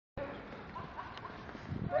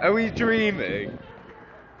Are we dreaming?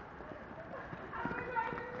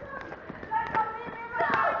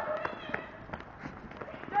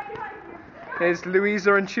 Here's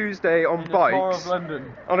Luisa and Tuesday on bikes. Tour of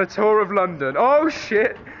London. On a tour of London. Oh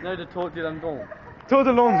shit! No, the Tour de London. Tour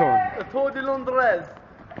de London. The Tour de Londres.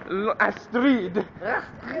 Astrid.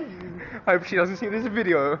 I hope she doesn't see this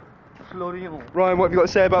video. Florian. Ryan, what have you got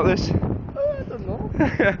to say about this? I don't know.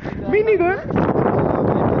 Me neither.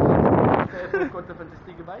 Got a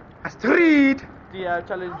fantastic bike. Astrid. The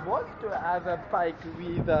challenge was to have a bike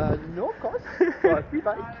with no cost, so a free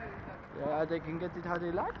bike. They can get it how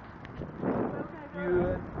they like.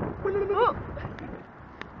 You.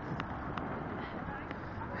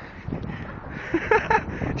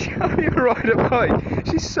 She can't even ride a bike.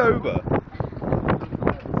 She's sober.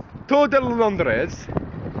 Tour de Londres.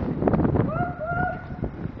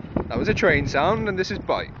 That was a train sound, and this is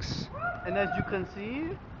bikes. And as you can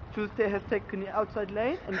see, Tuesday has taken the outside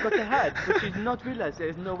lane and got ahead, but she's not realized there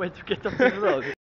is no way to get off the road.